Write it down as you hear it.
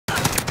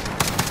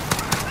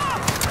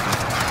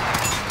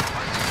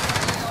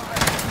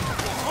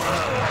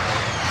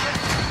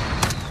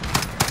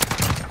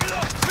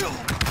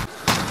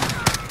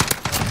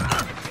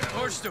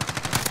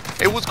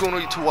going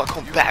on YouTube?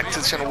 Welcome back to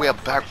the channel. We are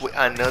back with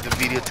another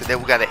video. Today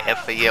we got the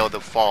FAL, the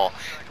FAL.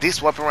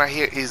 This weapon right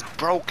here is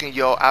broken,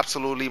 y'all.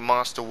 Absolutely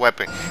monster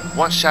weapon.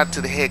 One shot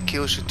to the head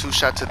kills you, two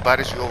shots to the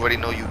body, you already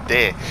know you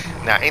dead.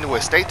 Now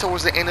anyway, stay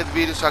towards the end of the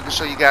video so I can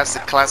show you guys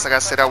the class I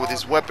got set out with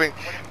this weapon.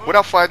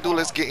 Without further ado,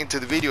 let's get into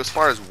the video. As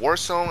far as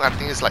Warzone, I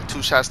think it's like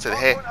 2 shots to the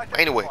head. But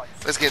anyway,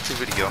 let's get into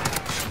the video.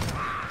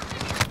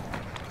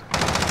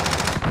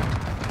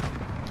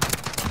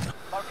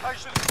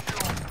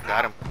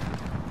 Got him.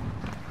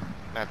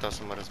 I thought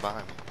someone was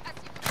behind me.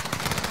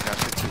 Got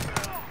you too.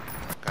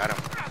 Got him.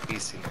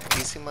 Easy, man.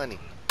 Easy money.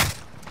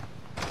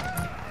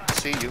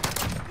 See you.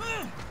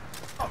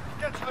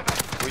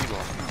 Where you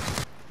going?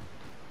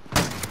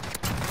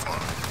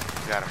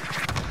 Got him.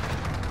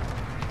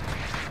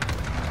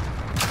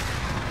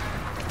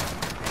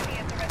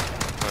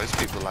 Oh, these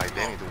people like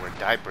they need to wear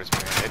diapers,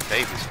 man. They're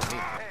babies for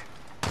me.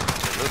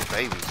 They're little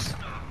babies.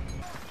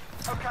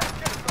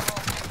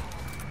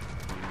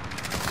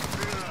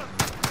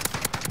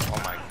 Oh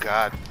my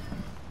god.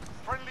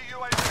 Man,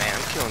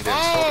 I'm killing them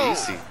so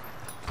easy.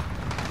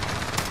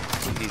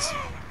 Too easy.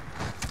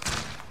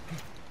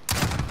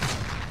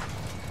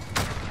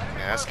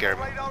 Man, that scared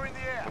me.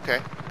 Okay,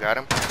 got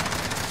him.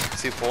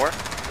 C4,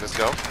 let's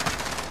go.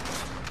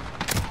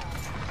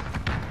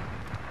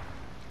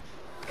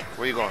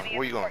 Where you going?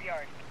 Where you going?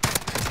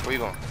 Where you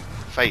going?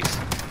 Face.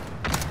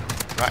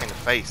 Right in the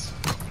face.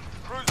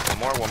 One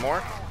more, one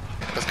more.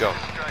 Let's go.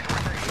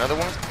 Another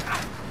one.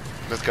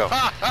 Let's go.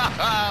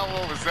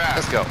 What was that?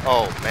 Let's go.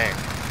 Oh, man.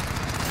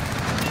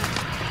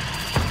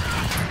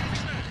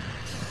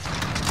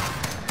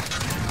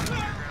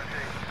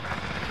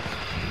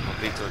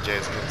 Vito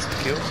J's getting some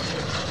kills.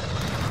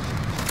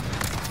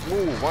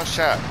 Ooh, one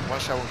shot. One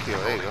shot, one kill.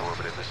 There you go.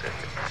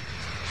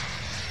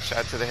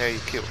 Shot to the head,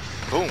 you kill.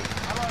 Boom.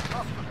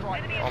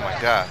 Oh, my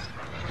God.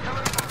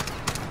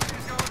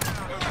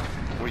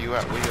 Where you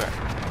at? Where you at?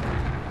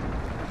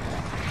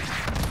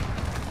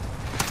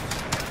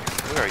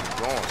 Where are you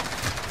going?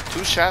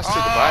 2 shots to the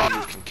body,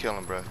 you can kill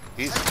him, bro.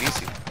 Easy,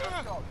 easy.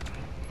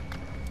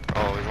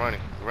 Oh, he's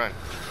running, run.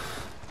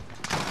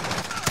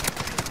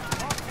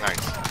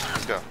 Nice.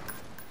 Let's go.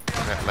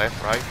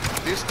 Left, right.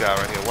 This guy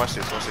right here. Watch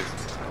this. Watch this.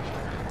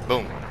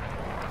 Boom.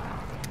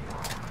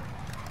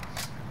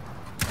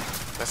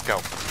 Let's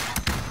go.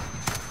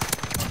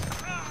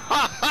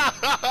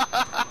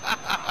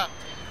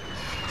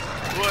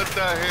 What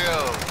the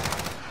hell?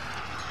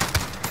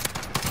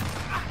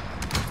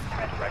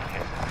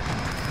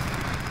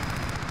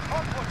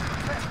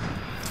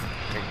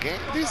 Again,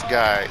 this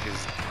guy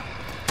is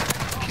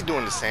keep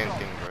doing the same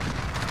thing, bro.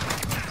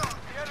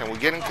 Can we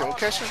get him? Can we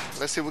catch him?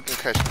 Let's see if we can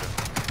catch him.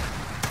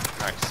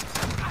 Nice.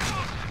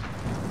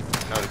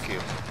 Another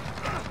kill.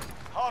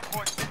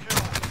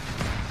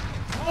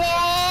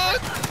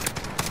 What?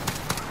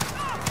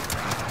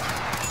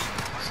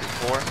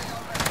 C4.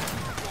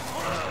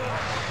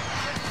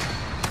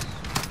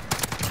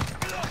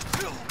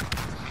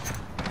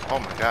 Oh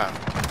my god.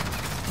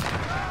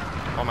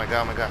 Oh my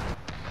god, oh my god.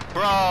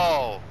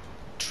 Bro!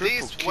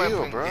 This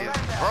weapon bro. Is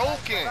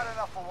broken.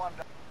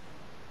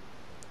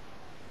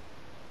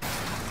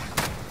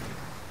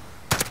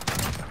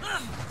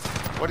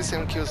 What is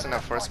 7 kills in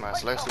that first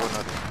match? Let's do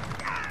another.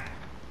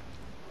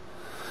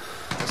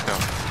 Let's go.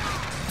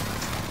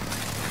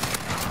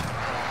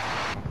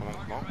 Come on,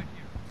 come on.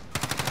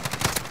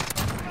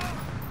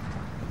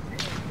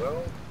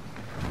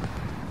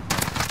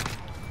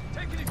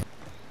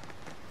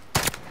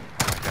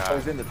 Oh my god. Oh,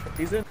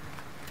 he's in.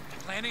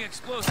 Planning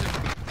explosive.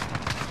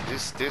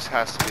 This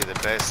has to be the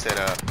best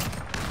setup.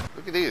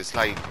 Look at this,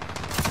 like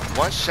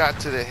 1 shot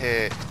to the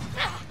head.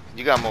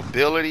 You got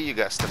mobility, you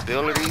got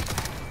stability,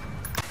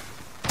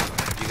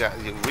 you got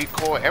your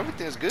recoil,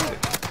 everything's good.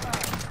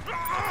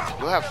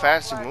 You'll have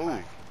faster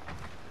move.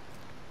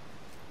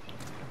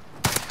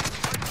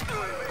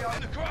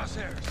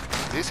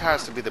 This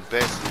has to be the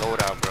best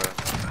loadout, bro.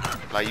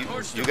 Like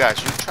you guys,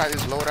 you try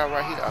this loadout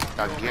right here,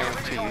 I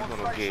guarantee you're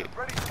gonna get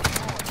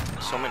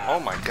so many. Oh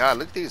my god,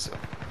 look at these.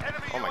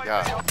 Oh my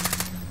god.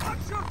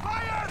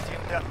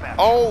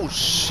 Oh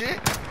shit!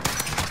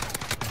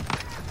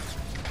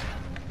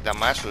 That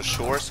match was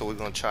short, so we're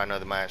gonna try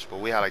another match. But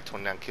we had like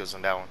 29 kills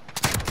on that one.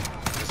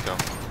 Let's go.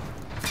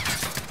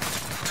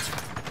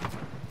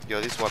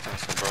 Yo, these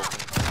weapons are broken.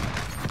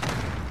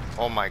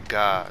 Oh my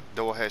god,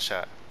 double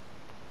headshot.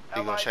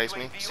 You gonna chase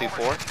me?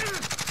 C4?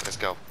 Let's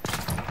go.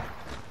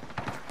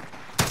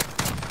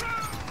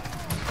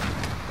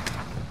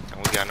 And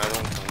we got another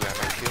one. We got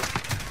another kill.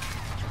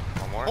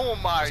 One more. Oh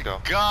my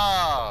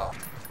god!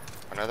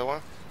 Another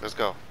one? Let's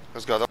go.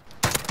 Let's go.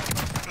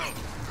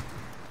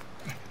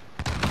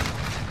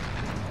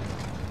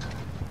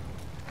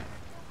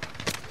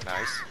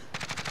 Nice.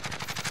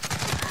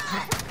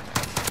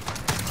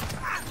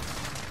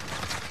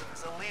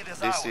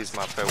 This is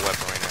my favorite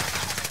weapon right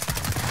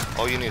now.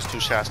 All you need is 2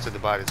 shots to the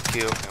body to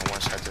kill and 1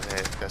 shot to the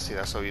head. That's it.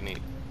 That's all you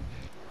need.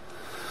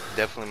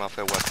 Definitely my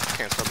favorite weapon.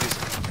 Can't stop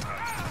using it.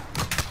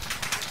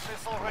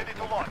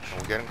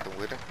 Can we get him? Can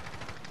we get him?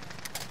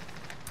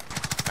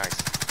 Nice.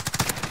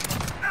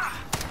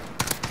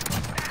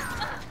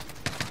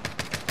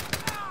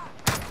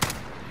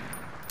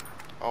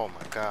 Oh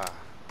my god.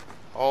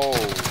 Oh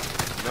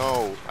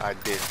no, I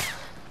did.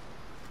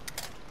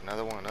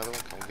 Another one, another one.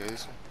 Can we get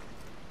this one?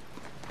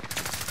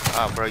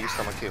 Ah, bro, you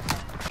stole my kill.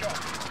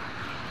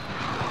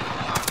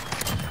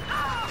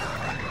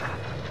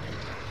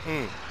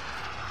 Hmm.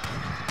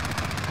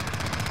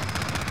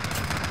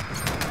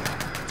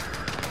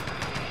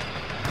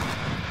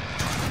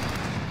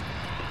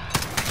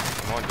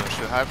 Come on, don't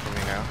shoot high for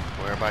me now.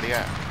 Where everybody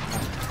at?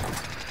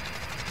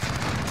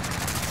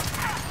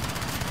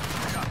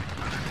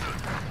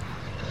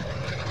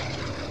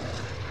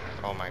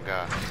 Oh my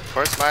god.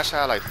 First match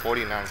I had like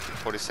 49,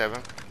 47.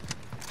 I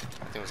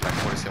think it was like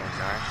 47-9.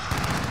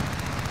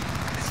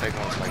 Second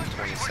one was like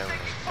 27 and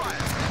 3.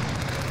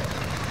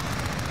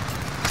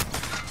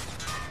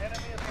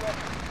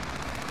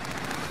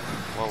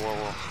 Whoa, whoa,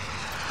 whoa.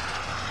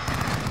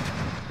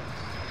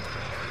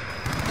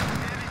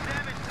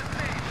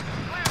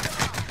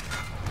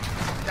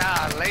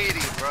 God,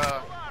 lady,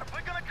 bro.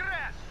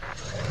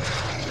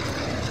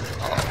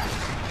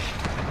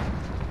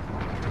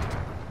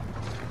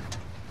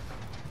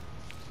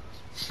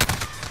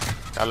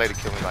 That lady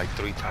killed me like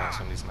 3 times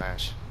in this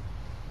match.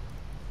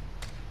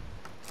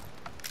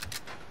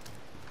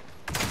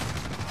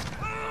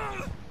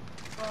 I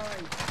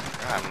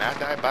have not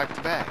died back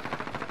to back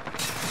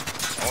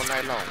all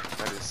night long.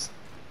 That is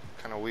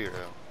kind of weird,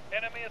 though.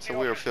 It's a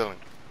weird feeling.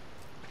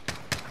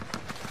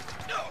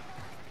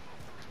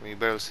 When you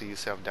barely see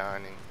yourself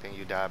dying and then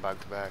you die back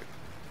to back.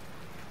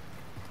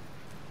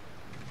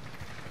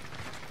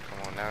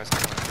 Come on, now it's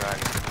kind of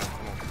dragging.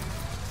 Come on.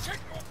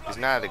 It's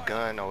not a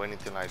gun or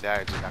anything like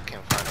that. It's just I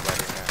can't find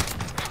nobody right now.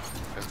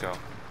 Let's go.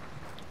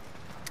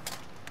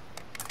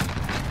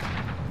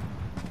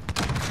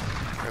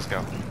 Let's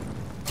go.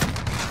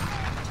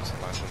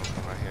 Somebody's gonna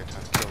come right here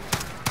trying to kill me.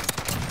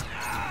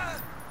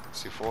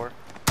 C4.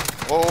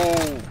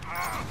 Oh!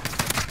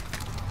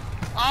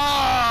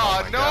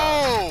 Ah, Oh no!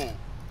 God.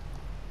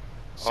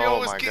 She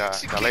oh my god.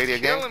 She That lady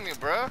again? killing me,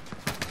 bro.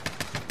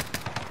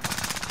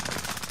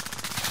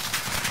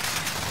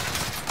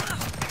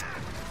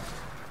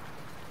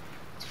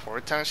 It's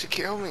 4 times she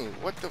killed me.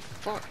 What the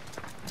fuck?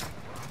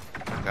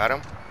 Got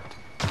him.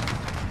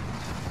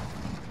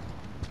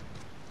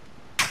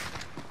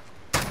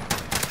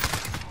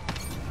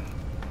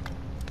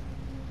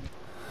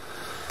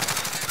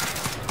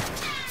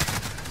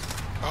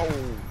 Oh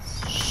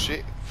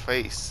shit.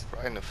 Face.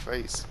 Right in the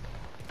face.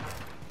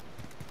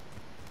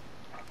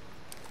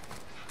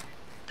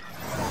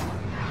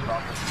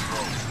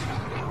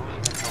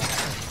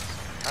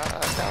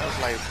 That was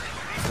like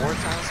 4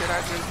 times that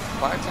I just,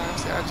 5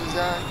 times that I just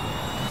died.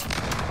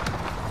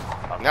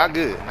 Not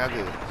good, not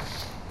good.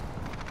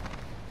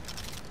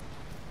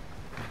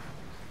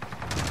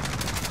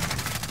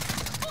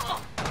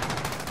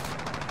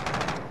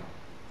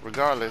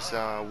 Regardless,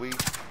 we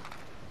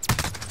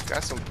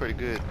got some pretty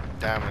good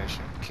damage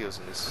and kills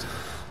in this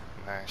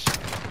match. Oh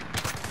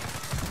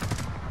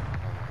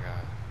my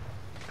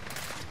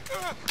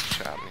god.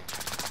 Shot me.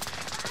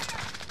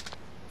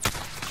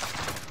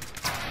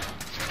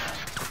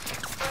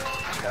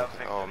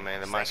 Oh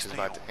man, the match is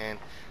about to end.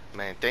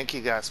 Man, thank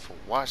you guys for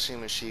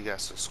watching. Make sure you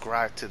guys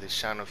subscribe to the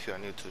channel if you are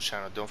new to the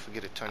channel. Don't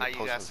forget to turn the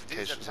post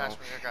notifications on.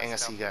 And I'll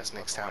see you guys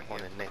next time on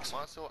the next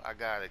one. Also, I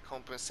got a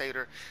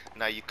compensator.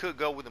 Now, you could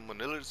go with a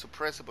mobility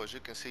suppressor, but as you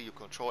can see, your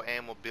control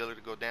and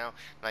mobility go down.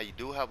 Now, you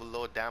do have a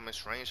low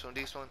damage range on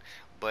this one.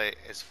 But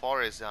as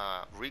far as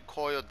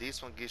recoil,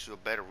 this one gives you a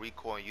better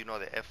recoil. And you know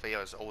the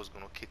FAL is always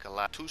going to kick a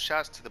lot. 2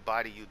 shots to the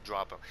body, you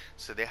drop them.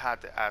 So they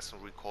had to add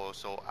some recoil.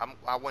 So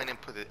I went and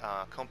put the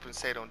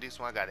compensator on this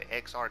one. I got an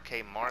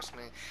XRK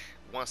Marksman.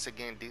 Once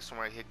again, this one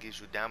right here gives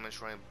you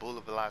damage range,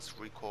 bullet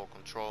velocity, recoil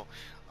control.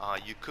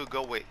 You could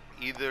go with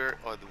either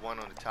or the one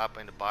on the top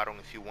and the bottom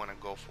if you want to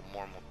go for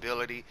more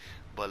mobility.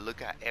 But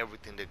look at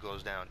everything that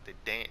goes down: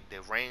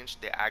 the range,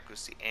 the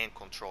accuracy, and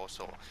control.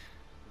 So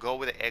go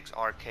with the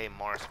XRK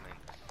Marksman.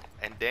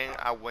 And then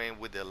I went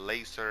with the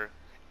laser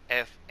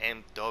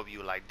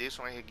FMW. Like this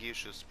one here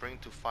gives you spring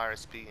to fire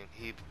speed and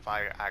hip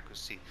fire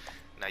accuracy.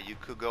 Now you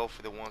could go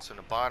for the ones on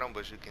the bottom,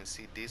 but you can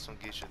see this one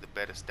gives you the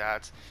better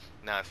stats.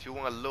 Now if you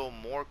want a little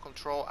more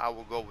control, I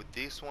will go with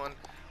this one,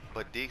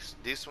 but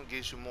this one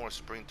gives you more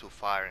spring to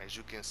fire. As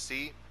you can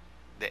see,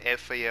 the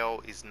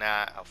FAL is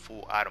not a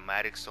full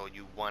automatic, so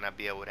you want to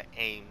be able to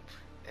aim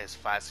as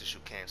fast as you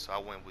can. So I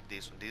went with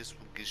this one. This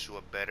one gives you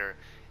a better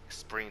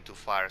spring to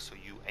fire, so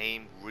you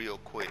aim real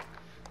quick.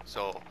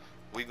 So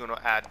we're gonna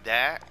add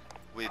that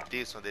with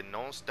this one. The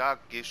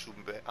non-stock gives you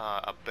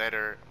a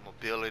better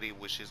mobility,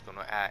 which is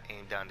gonna add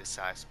aim down the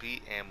side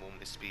speed and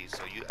movement speed.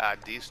 So you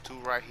add these 2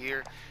 right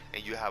here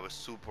and you have a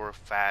super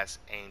fast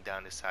aim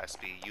down the side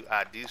speed. You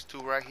add these 2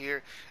 right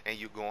here and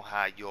you're gonna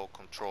have your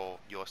control,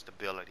 your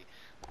stability.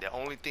 The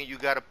only thing you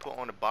gotta put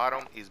on the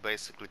bottom is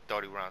basically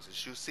 30 rounds.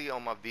 As you see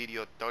on my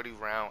video, 30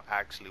 round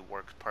actually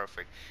works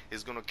perfect.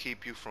 It's gonna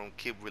keep you from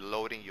keep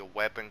reloading your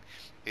weapon.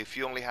 If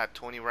you only had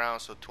 20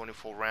 rounds or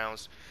 24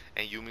 rounds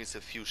and you miss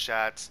a few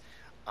shots,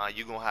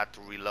 you're gonna have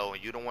to reload,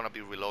 and you don't want to be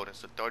reloading.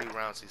 So 30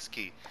 rounds is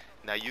key.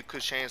 Now you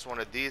could change one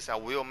of these. I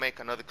will make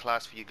another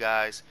class for you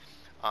guys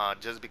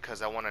just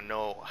because I want to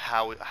know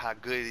how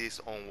good it is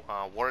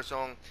on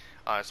Warzone.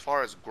 As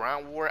far as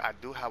ground war, I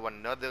do have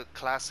another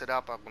class set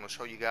up. I'm going to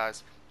show you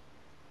guys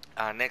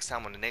next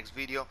time on the next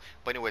video.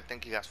 But anyway,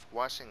 thank you guys for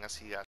watching. I'll see you guys.